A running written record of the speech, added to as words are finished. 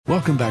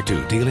Welcome back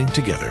to Dealing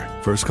Together.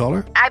 First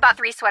caller? I bought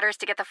 3 sweaters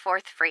to get the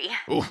 4th free.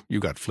 Oh, you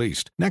got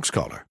fleeced. Next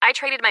caller? I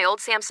traded my old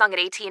Samsung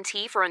at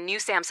AT&T for a new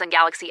Samsung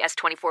Galaxy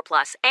S24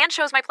 Plus and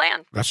shows my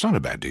plan. That's not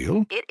a bad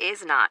deal. It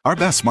is not. Our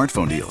best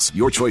smartphone deals.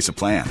 Your choice of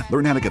plan.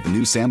 Learn how to get the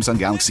new Samsung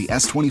Galaxy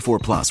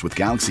S24 Plus with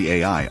Galaxy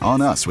AI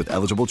on us with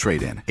eligible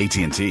trade-in.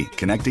 AT&T.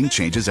 Connecting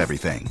changes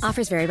everything.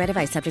 Offers vary by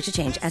device. Subject to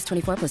change.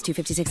 S24 plus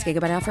 256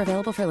 gigabyte offer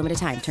available for a limited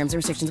time. Terms and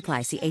restrictions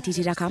apply. See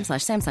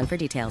att.com/Samsung for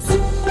details.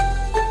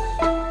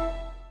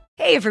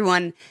 Hey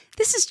everyone,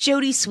 this is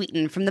Jody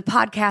Sweeten from the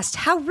podcast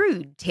How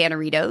Rude,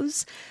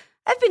 Tanneritos.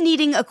 I've been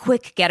needing a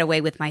quick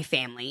getaway with my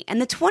family,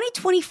 and the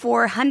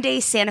 2024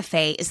 Hyundai Santa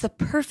Fe is the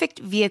perfect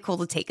vehicle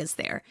to take us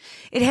there.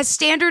 It has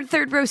standard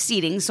third-row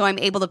seating, so I'm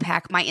able to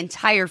pack my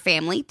entire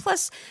family,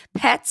 plus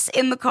pets,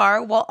 in the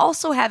car, while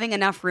also having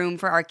enough room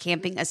for our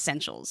camping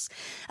essentials.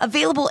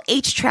 Available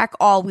H-Track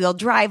all-wheel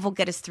drive will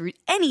get us through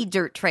any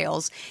dirt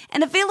trails,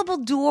 and available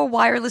dual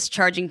wireless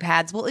charging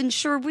pads will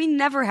ensure we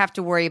never have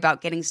to worry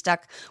about getting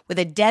stuck with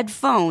a dead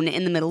phone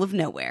in the middle of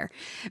nowhere.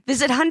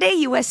 Visit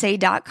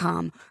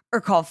HyundaiUSA.com or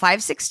call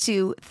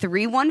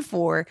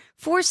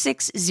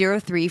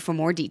 562-314-4603 for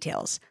more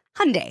details.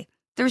 Hyundai,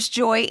 there's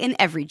joy in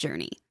every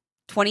journey.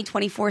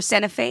 2024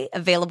 Santa Fe,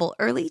 available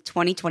early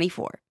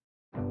 2024.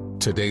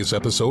 Today's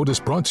episode is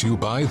brought to you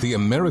by the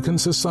American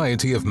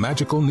Society of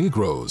Magical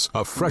Negroes,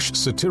 a fresh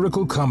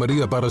satirical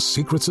comedy about a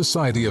secret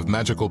society of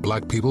magical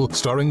black people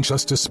starring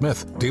Justice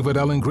Smith, David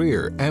Allen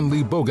Greer, Ann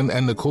Lee Bogan,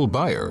 and Nicole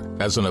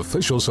Byer. As an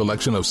official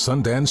selection of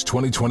Sundance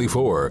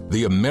 2024,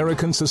 the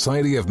American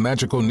Society of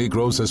Magical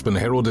Negroes has been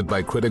heralded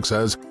by critics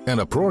as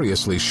an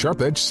uproariously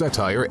sharp-edged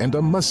satire and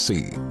a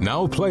must-see.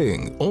 Now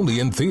playing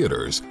only in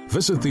theaters.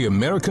 Visit the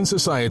American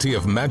Society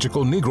of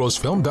Magical Negroes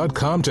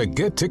film.com to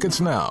get tickets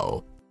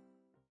now.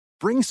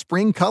 Bring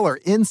spring color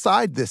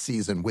inside this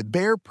season with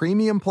Behr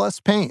Premium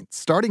Plus paint,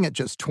 starting at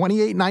just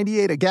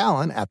 $28.98 a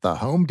gallon at the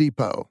Home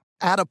Depot.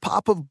 Add a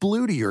pop of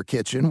blue to your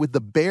kitchen with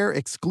the Behr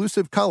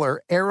exclusive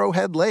color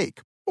Arrowhead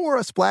Lake, or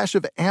a splash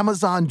of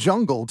Amazon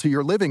Jungle to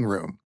your living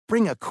room.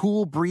 Bring a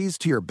cool breeze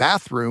to your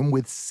bathroom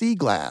with Sea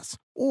Glass,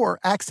 or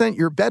accent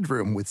your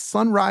bedroom with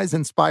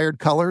sunrise-inspired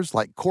colors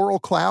like Coral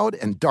Cloud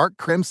and Dark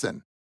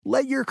Crimson.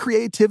 Let your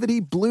creativity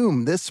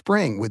bloom this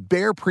spring with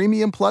Behr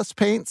Premium Plus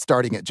paint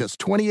starting at just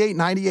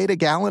 $28.98 a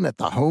gallon at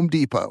the Home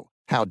Depot.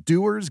 How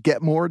doers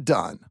get more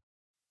done.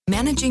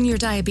 Managing your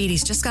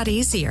diabetes just got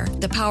easier.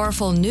 The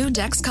powerful new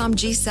Dexcom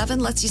G7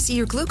 lets you see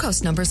your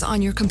glucose numbers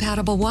on your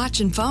compatible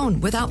watch and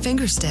phone without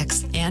finger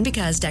sticks. And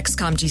because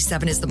Dexcom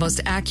G7 is the most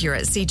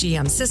accurate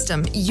CGM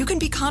system, you can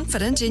be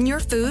confident in your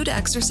food,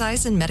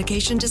 exercise, and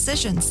medication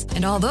decisions.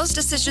 And all those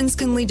decisions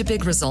can lead to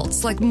big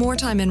results like more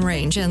time in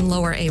range and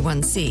lower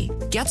A1C.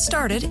 Get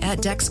started at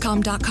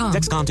Dexcom.com.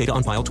 Dexcom data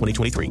on file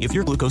 2023. If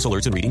your glucose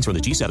alerts and readings from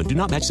the G7 do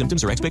not match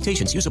symptoms or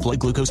expectations, use a blood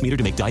glucose meter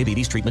to make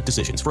diabetes treatment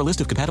decisions. For a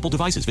list of compatible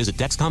devices, visit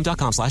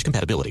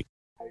Dexcom.com/compatibility.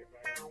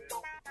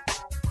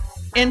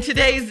 In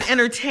today's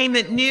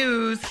entertainment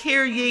news,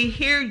 hear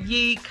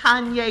ye,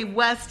 Kanye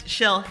West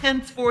shall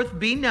henceforth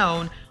be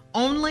known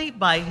only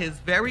by his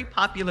very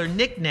popular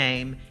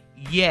nickname,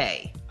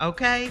 Ye.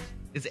 Okay?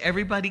 Is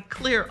everybody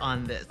clear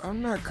on this?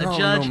 I'm not A calling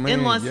judge no man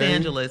in Los Ye.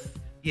 Angeles,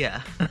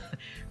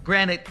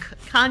 granted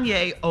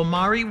Kanye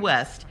Omari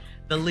West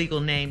the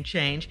legal name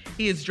change.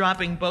 He is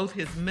dropping both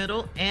his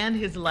middle and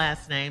his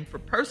last name for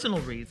personal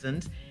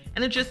reasons,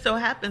 and it just so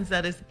happens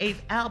that his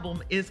 8th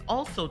album is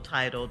also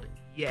titled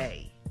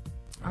Ye.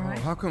 All right.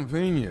 How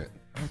convenient.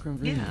 How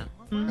convenient. Yeah.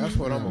 Mm-hmm. That's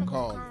what I'm going to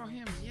call Call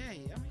him. him Yay. I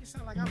mean, it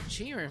sounds like I'm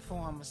cheering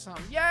for him or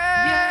something.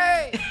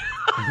 Yay!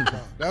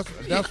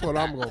 That's what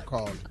I'm going to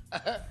call him.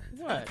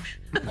 What?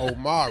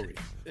 Omari.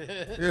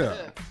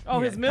 Yeah. Oh,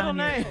 his middle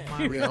name? Yeah,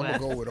 I'm going to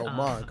go with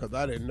Omari because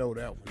I didn't know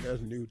that one.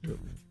 That's new to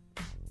me.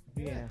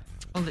 Yeah.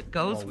 Oh, it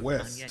goes with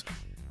West. Kanye.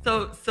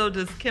 So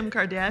does Kim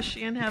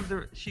Kardashian have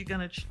she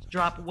gonna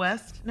drop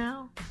West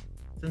now?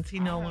 Since he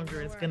no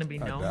longer is gonna be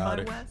known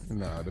by West?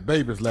 Nah, the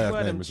baby's last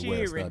name is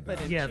West.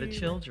 Yeah, the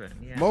children.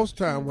 Yeah. Most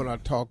time when I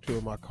talk to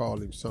him, I call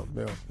him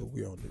something else, but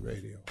we on the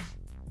radio.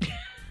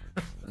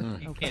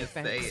 You can't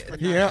say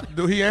it.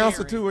 Do he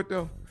answer to it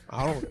though?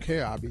 I don't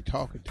care. I be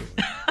talking to him.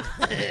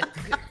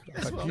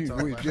 It's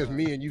just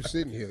me and you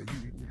sitting here.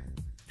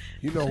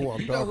 You know who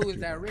I'm talking to. Who is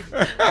that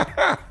original?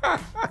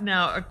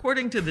 Now,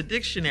 according to the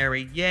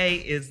dictionary, Ye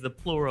is the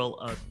plural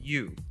of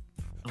you.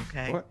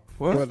 Okay. What?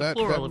 Well, that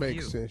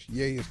makes you. sense.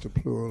 Ye is the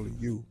plural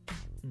of you.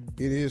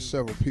 It is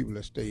several people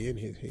that stay in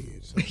his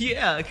head. So.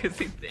 Yeah, because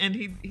he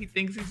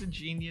thinks he's a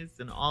genius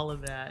and all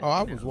of that. Oh,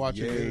 I was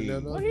watching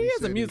it. Well, he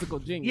is a musical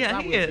genius.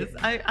 Yeah, he is.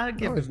 I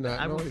give him him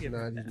that. No, he's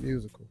not. He's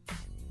musical.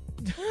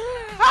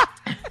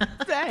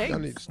 Thanks. Y'all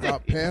need to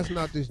stop passing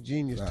out this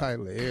genius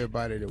title to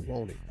everybody that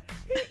want it.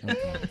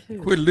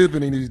 Quit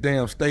living in these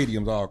damn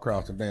stadiums all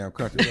across the damn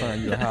country.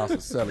 Find you a house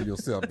and settle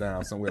yourself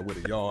down somewhere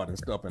with a yard and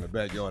stuff in the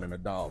backyard and a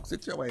dog.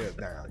 Sit your ass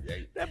down,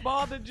 Ye. That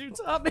bothered you,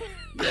 Tommy?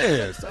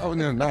 Yes. Oh,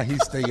 now he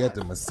stay at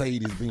the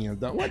Mercedes being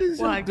done. What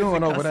is you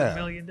doing over there? $1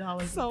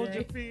 million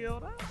Soldier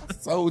Field.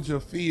 Soldier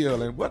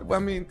Field and what? I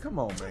mean, come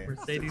on, man.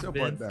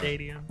 Mercedes-Benz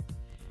Stadium.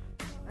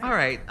 All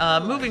right.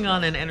 Moving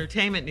on in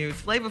entertainment news,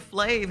 Flavor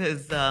Flav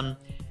is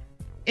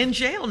in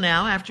jail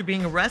now after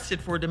being arrested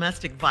for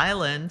domestic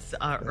violence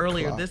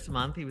earlier this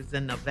month. He was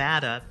in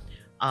Nevada.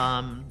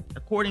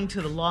 According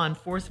to the law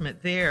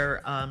enforcement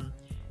there,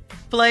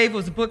 Flav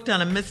was booked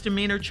on a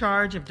misdemeanor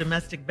charge of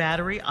domestic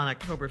battery on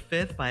October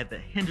 5th by the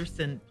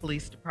Henderson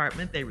Police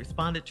Department. They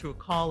responded to a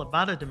call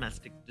about a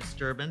domestic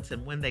disturbance,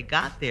 and when they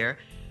got there,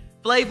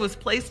 Flav was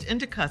placed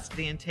into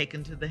custody and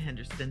taken to the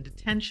Henderson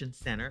Detention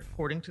Center.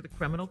 According to the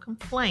criminal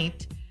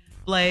complaint,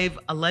 Flav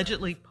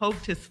allegedly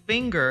poked his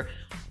finger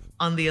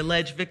on the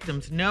alleged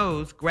victim's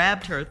nose,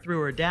 grabbed her,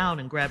 threw her down,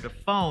 and grabbed a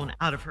phone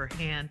out of her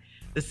hand.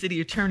 The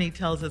city attorney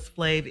tells us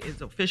Flav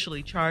is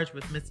officially charged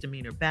with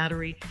misdemeanor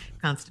battery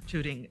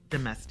constituting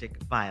domestic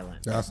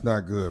violence. That's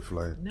not good,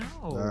 Flav. No.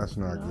 That's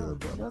not good,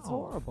 brother. That's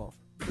horrible.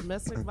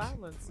 Domestic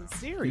violence is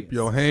serious. Keep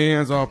your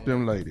hands off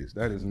them ladies.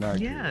 That is not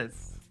good.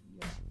 Yes.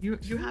 You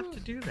have to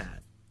do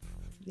that.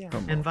 Yeah.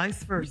 And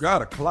vice versa. You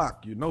got a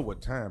clock. You know what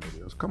time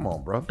it is. Come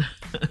on, brother.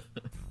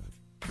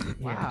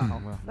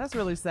 Wow. That's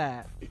really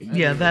sad.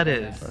 That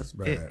is. That's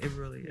bad. It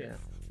really is.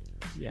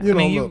 Yeah. You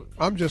know, look,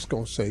 I'm just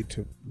going to say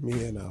to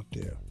men out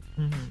there,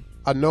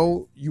 I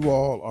know you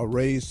all are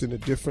raised in a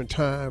different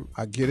time.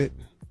 I get it.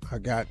 I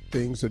got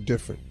things are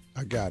different.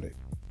 I got it.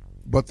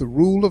 But the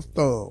rule of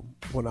thumb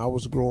when I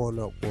was growing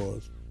up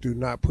was do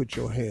not put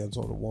your hands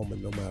on a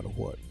woman no matter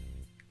what.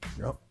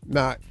 Yep.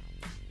 Now,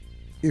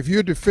 if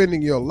you're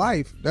defending your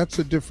life, that's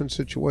a different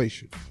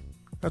situation.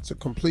 That's a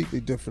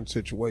completely different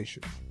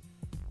situation.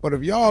 But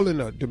if y'all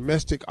in a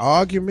domestic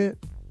argument,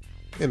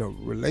 in a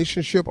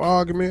relationship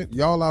argument,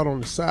 y'all out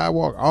on the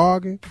sidewalk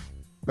arguing,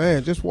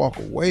 man, just walk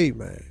away,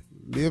 man.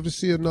 Live to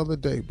see another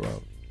day,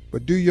 bro.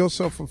 But do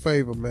yourself a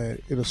favor, man.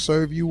 It'll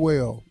serve you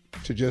well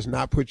to just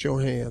not put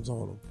your hands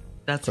on them.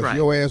 That's right.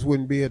 Your ass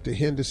wouldn't be at the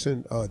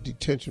Henderson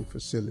detention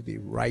facility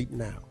right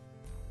now.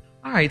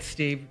 All right,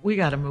 Steve, we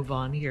got to move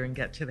on here and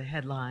get to the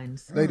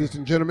headlines. Ladies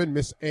and gentlemen,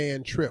 Miss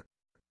Ann Tripp.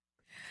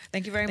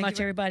 Thank you very much,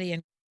 everybody.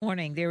 And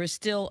morning. There is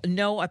still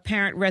no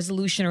apparent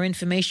resolution or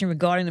information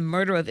regarding the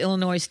murder of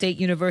Illinois State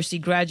University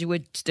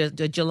graduate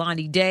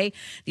Jelani Day.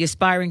 The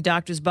aspiring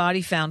doctor's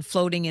body found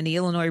floating in the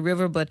Illinois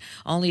River, but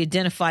only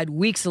identified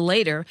weeks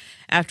later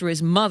after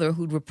his mother,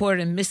 who'd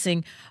reported him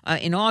missing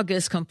in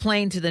August,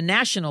 complained to the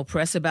national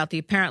press about the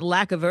apparent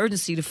lack of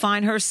urgency to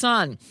find her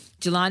son.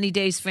 Jelani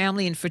Day's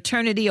family and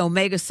fraternity,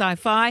 Omega Psi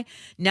Phi,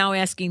 now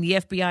asking the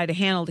FBI to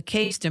handle the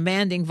case,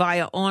 demanding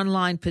via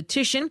online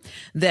petition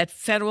that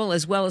federal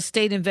as well as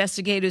state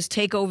investigators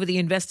take over the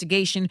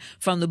investigation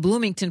from the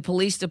Bloomington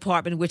Police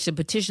Department, which the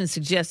petition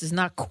suggests is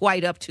not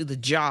quite up to the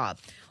job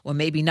or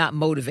maybe not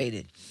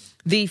motivated.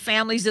 The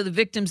families of the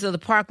victims of the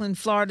Parkland,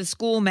 Florida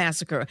school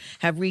massacre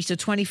have reached a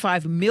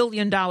 $25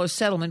 million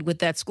settlement with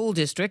that school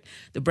district.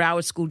 The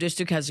Broward School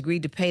District has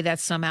agreed to pay that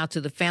sum out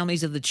to the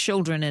families of the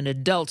children and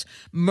adults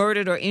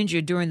murdered or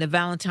injured during the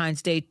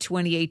Valentine's Day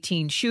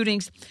 2018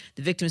 shootings.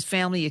 The victim's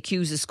family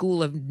accused the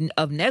school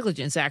of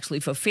negligence, actually,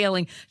 for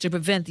failing to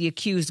prevent the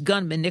accused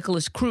gunman,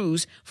 Nicholas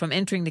Cruz, from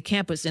entering the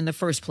campus in the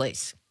first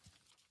place.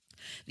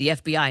 The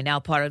FBI, now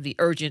part of the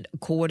urgent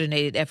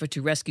coordinated effort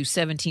to rescue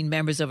 17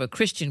 members of a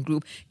Christian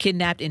group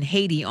kidnapped in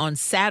Haiti on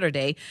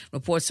Saturday.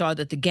 Reports are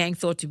that the gang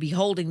thought to be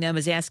holding them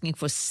is asking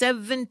for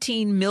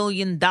 $17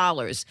 million,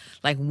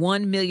 like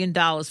 $1 million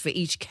for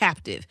each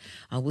captive.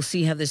 We'll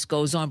see how this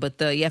goes on, but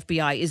the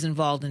FBI is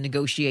involved in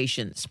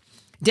negotiations.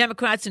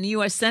 Democrats in the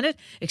U.S. Senate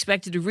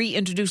expected to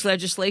reintroduce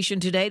legislation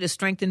today to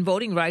strengthen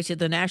voting rights at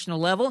the national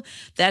level.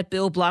 That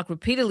bill blocked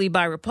repeatedly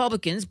by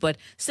Republicans, but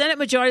Senate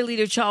Majority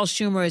Leader Charles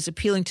Schumer is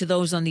appealing to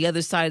those on the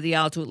other side of the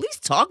aisle to at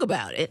least talk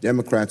about it.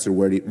 Democrats are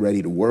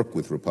ready to work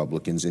with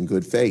Republicans in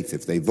good faith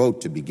if they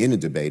vote to begin a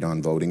debate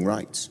on voting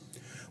rights.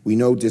 We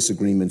know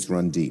disagreements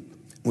run deep.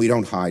 We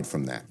don't hide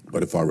from that.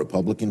 But if our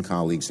Republican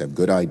colleagues have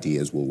good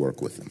ideas, we'll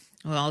work with them.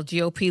 Well,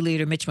 GOP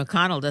leader Mitch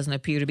McConnell doesn't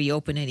appear to be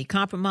open to any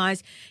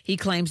compromise. He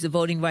claims the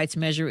voting rights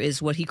measure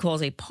is what he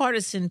calls a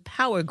partisan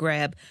power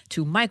grab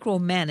to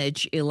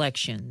micromanage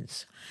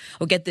elections.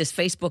 Well, get this.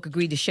 Facebook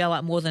agreed to shell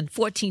out more than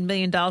 $14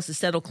 million to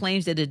settle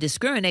claims that it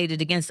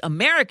discriminated against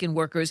American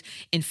workers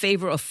in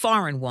favor of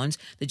foreign ones.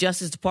 The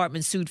Justice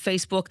Department sued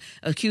Facebook,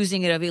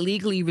 accusing it of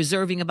illegally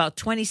reserving about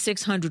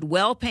 2,600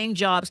 well-paying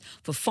jobs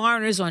for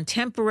foreigners on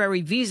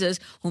temporary visas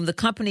whom the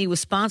company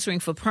was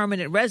sponsoring for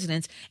permanent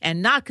residence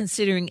and not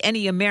considering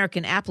any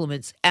American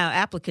applicants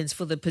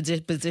for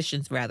the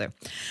positions.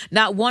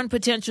 Not one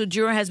potential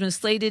juror has been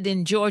slated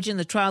in Georgia in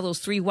the trial of those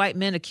 3 white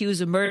men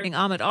accused of murdering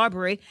Ahmaud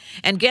Arbery.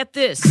 And get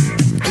this.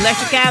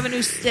 Electric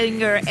Avenue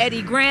singer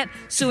Eddie Grant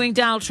suing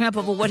Donald Trump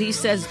over what he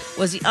says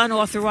was the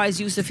unauthorized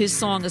use of his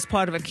song as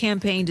part of a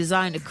campaign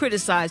designed to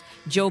criticize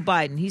Joe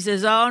Biden. He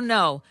says, oh,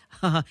 no.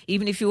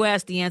 Even if you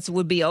ask, the answer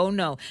would be, oh,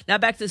 no. Now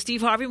back to the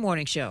Steve Harvey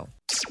Morning Show.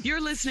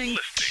 You're listening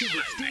to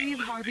the Steve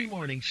Harvey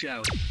Morning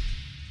Show.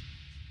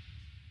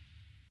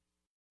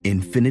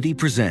 Infiniti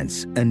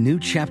presents a new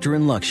chapter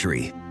in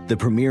luxury, the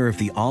premiere of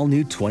the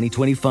all-new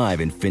 2025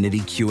 Infiniti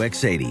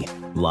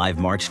QX80, live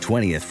March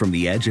 20th from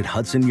the Edge at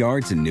Hudson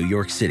Yards in New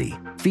York City,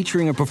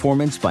 featuring a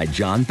performance by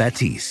John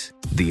Batiste.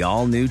 The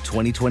all-new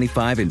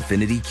 2025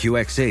 Infiniti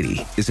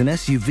QX80 is an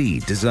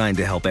SUV designed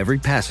to help every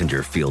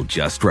passenger feel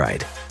just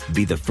right.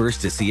 Be the first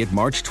to see it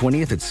March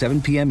 20th at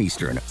 7 p.m.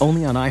 Eastern,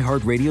 only on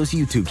iHeartRadio's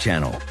YouTube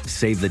channel.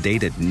 Save the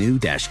date at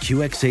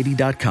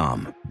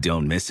new-QX80.com.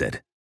 Don't miss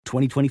it.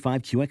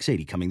 2025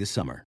 QX80 coming this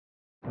summer.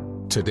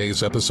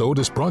 Today's episode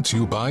is brought to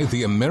you by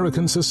the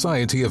American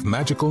Society of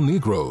Magical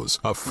Negroes,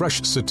 a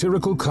fresh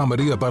satirical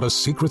comedy about a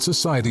secret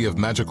society of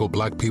magical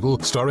black people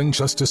starring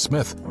Justice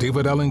Smith,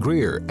 David Allen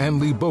Greer, Ann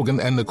Lee Bogan,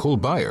 and Nicole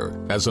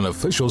Byer. As an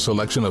official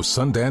selection of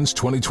Sundance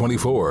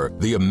 2024,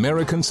 the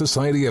American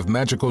Society of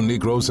Magical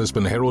Negroes has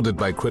been heralded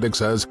by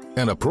critics as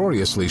an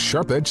uproariously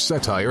sharp-edged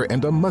satire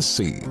and a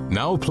must-see.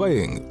 Now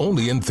playing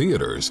only in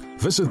theaters.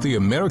 Visit the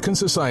American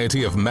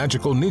Society of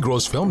Magical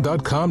Negroes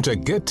Film.com to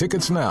get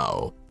tickets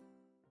now.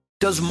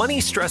 Does money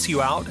stress you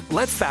out?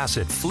 Let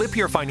Facet flip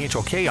your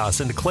financial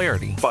chaos into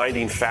clarity.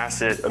 Finding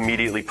Facet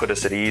immediately put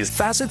us at ease.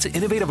 Facet's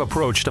innovative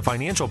approach to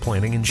financial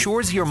planning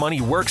ensures your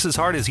money works as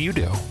hard as you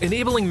do,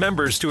 enabling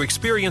members to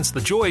experience the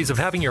joys of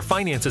having your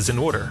finances in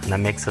order. And that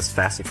makes us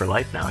Facet for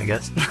life now, I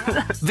guess.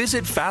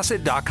 Visit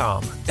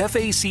Facet.com,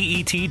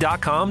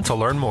 FACET.com to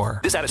learn more.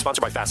 This ad is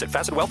sponsored by Facet.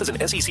 Facet Wealth is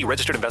an SEC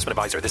registered investment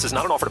advisor. This is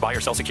not an offer to buy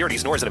or sell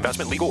securities, nor is it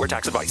investment, legal, or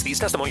tax advice. These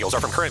testimonials are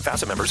from current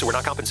Facet members who are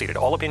not compensated.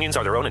 All opinions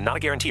are their own and not a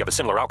guarantee of a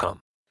similar outcome.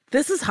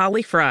 This is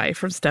Holly Fry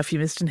from Stuff You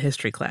Missed in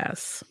History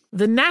class.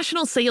 The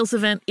national sales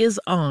event is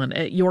on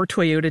at your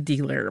Toyota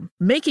dealer,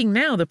 making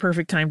now the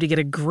perfect time to get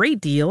a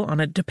great deal on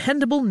a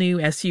dependable new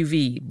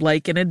SUV,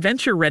 like an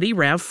adventure-ready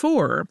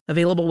RAV4.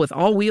 Available with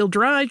all-wheel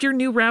drive, your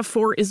new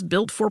RAV4 is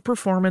built for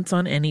performance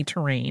on any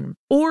terrain.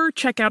 Or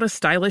check out a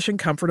stylish and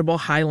comfortable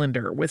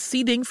Highlander with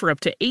seating for up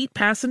to 8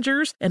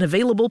 passengers and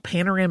available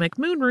panoramic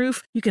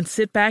moonroof. You can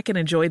sit back and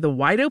enjoy the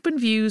wide-open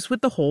views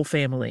with the whole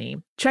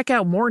family. Check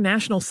out more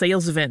national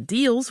sales event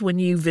deals when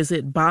you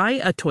visit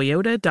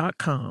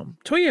buyatoyota.com.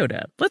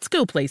 Toyota, let's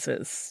go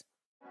places.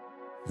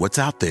 What's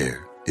out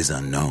there is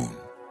unknown.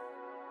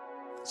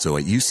 So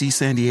at UC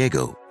San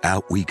Diego,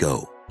 out we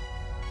go.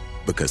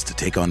 Because to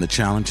take on the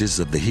challenges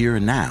of the here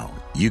and now,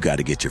 you got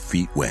to get your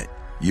feet wet,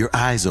 your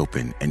eyes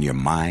open, and your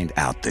mind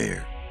out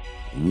there.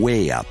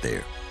 Way out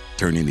there.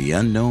 Turning the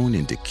unknown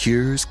into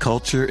cures,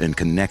 culture, and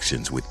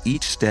connections with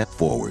each step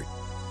forward.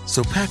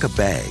 So pack a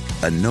bag,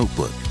 a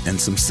notebook, and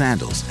some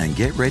sandals and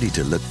get ready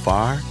to look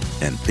far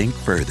and think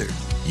further.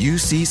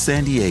 UC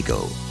San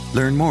Diego.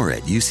 Learn more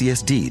at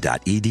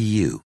ucsd.edu.